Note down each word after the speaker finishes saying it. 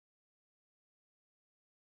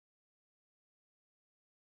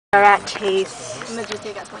We're at Chase.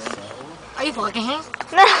 Are you vlogging him?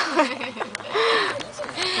 No.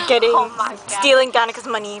 Oh Stealing Danica's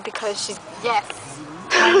money because she's... Yes.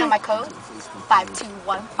 Want to know my code?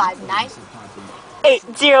 52159.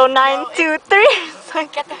 80923.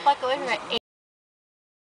 Get the fuck away from it.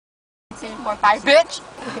 8745, bitch.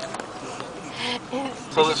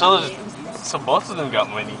 So both of them got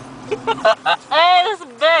money. Hey, this is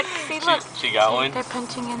Vic. See, look. She got one. They're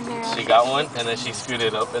punching in there. She got one, and then she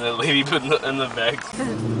scooted up, and the lady put it in the bag.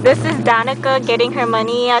 This is Danica getting her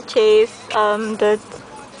money at Chase.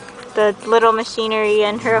 The little machinery,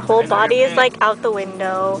 and her whole body is like out the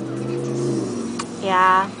window.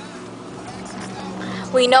 Yeah.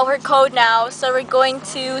 We know her code now, so we're going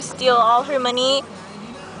to steal all her money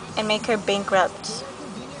and make her bankrupt.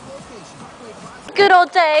 Good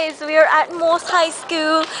old days. We are at Morse High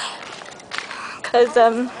School because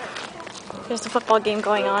there's a football game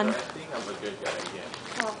going on.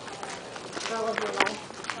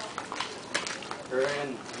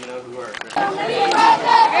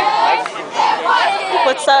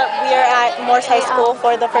 What's up? We are at Morse High School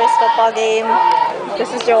for the first football game.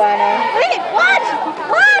 This is Joanna. Wait, what?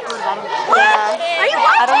 What? Yeah. Are you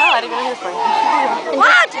watching? I don't know. I didn't know who was playing.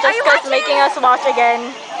 What? Are you Jessica's watching? making us watch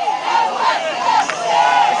again.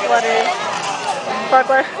 Sweater.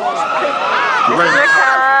 Sparkler. This is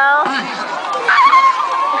Raquel.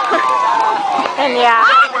 And yeah.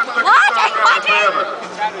 What? Are you watching?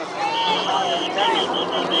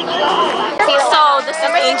 So this is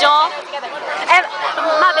Angel. And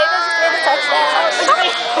my baby just made a touchdown.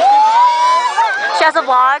 She has a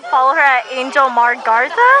vlog. Follow her at Angel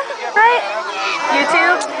Margarza, right?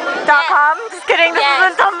 YouTube.com. Just kidding. This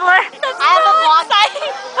is a Tumblr. I have a vlog.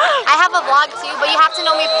 I have a vlog too, but you have to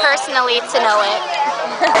know me personally to know it.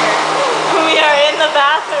 We are in the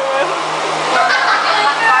bathroom.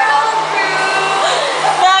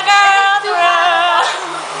 The girls' room.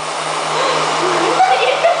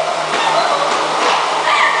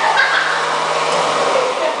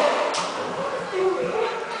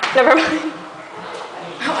 Never mind.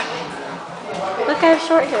 Look, I have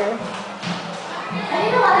short hair.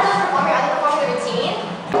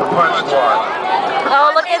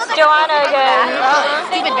 Oh, look, it's Joanna again.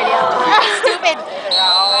 Stupid video. Stupid.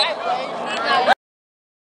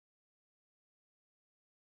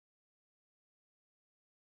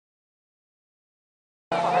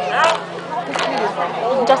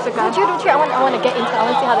 Jessica. I want to get into it. I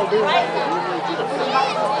want to see how they do. Oh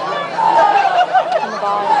my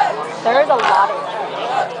god. There is a lot of it.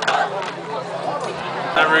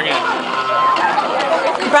 Never again.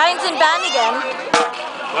 Brian's in band again.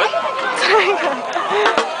 What?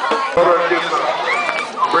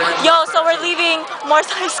 Yo, so we're leaving Morse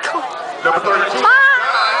High School. Number 13.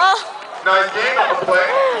 Nice game on the play.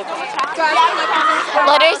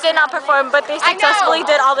 Letters did not perform, but they successfully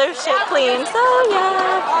did all their shit clean. So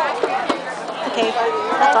yeah. Okay,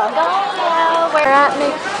 that's all.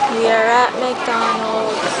 We are at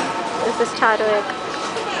McDonald's. This is Chadwick.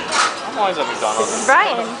 I'm always at McDonald's. This is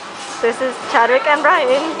Brian. This is Chadwick and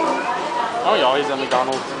Brian. Oh, you're always at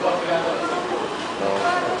McDonald's.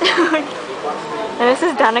 And this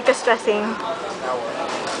is Danica stressing.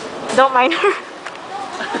 Don't mind her.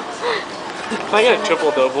 I get a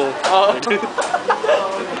triple double. Triple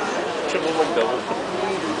double.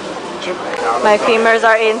 My femurs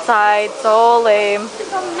are inside, so lame.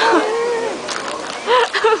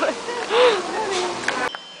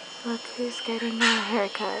 Look who's getting a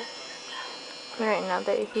haircut. Right now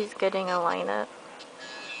that he's getting a lineup.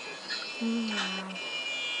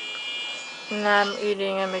 And I'm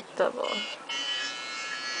eating a McDouble.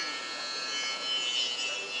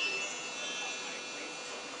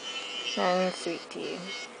 And sweet tea.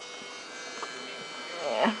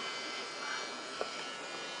 Yeah.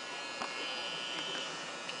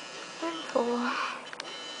 I'm full.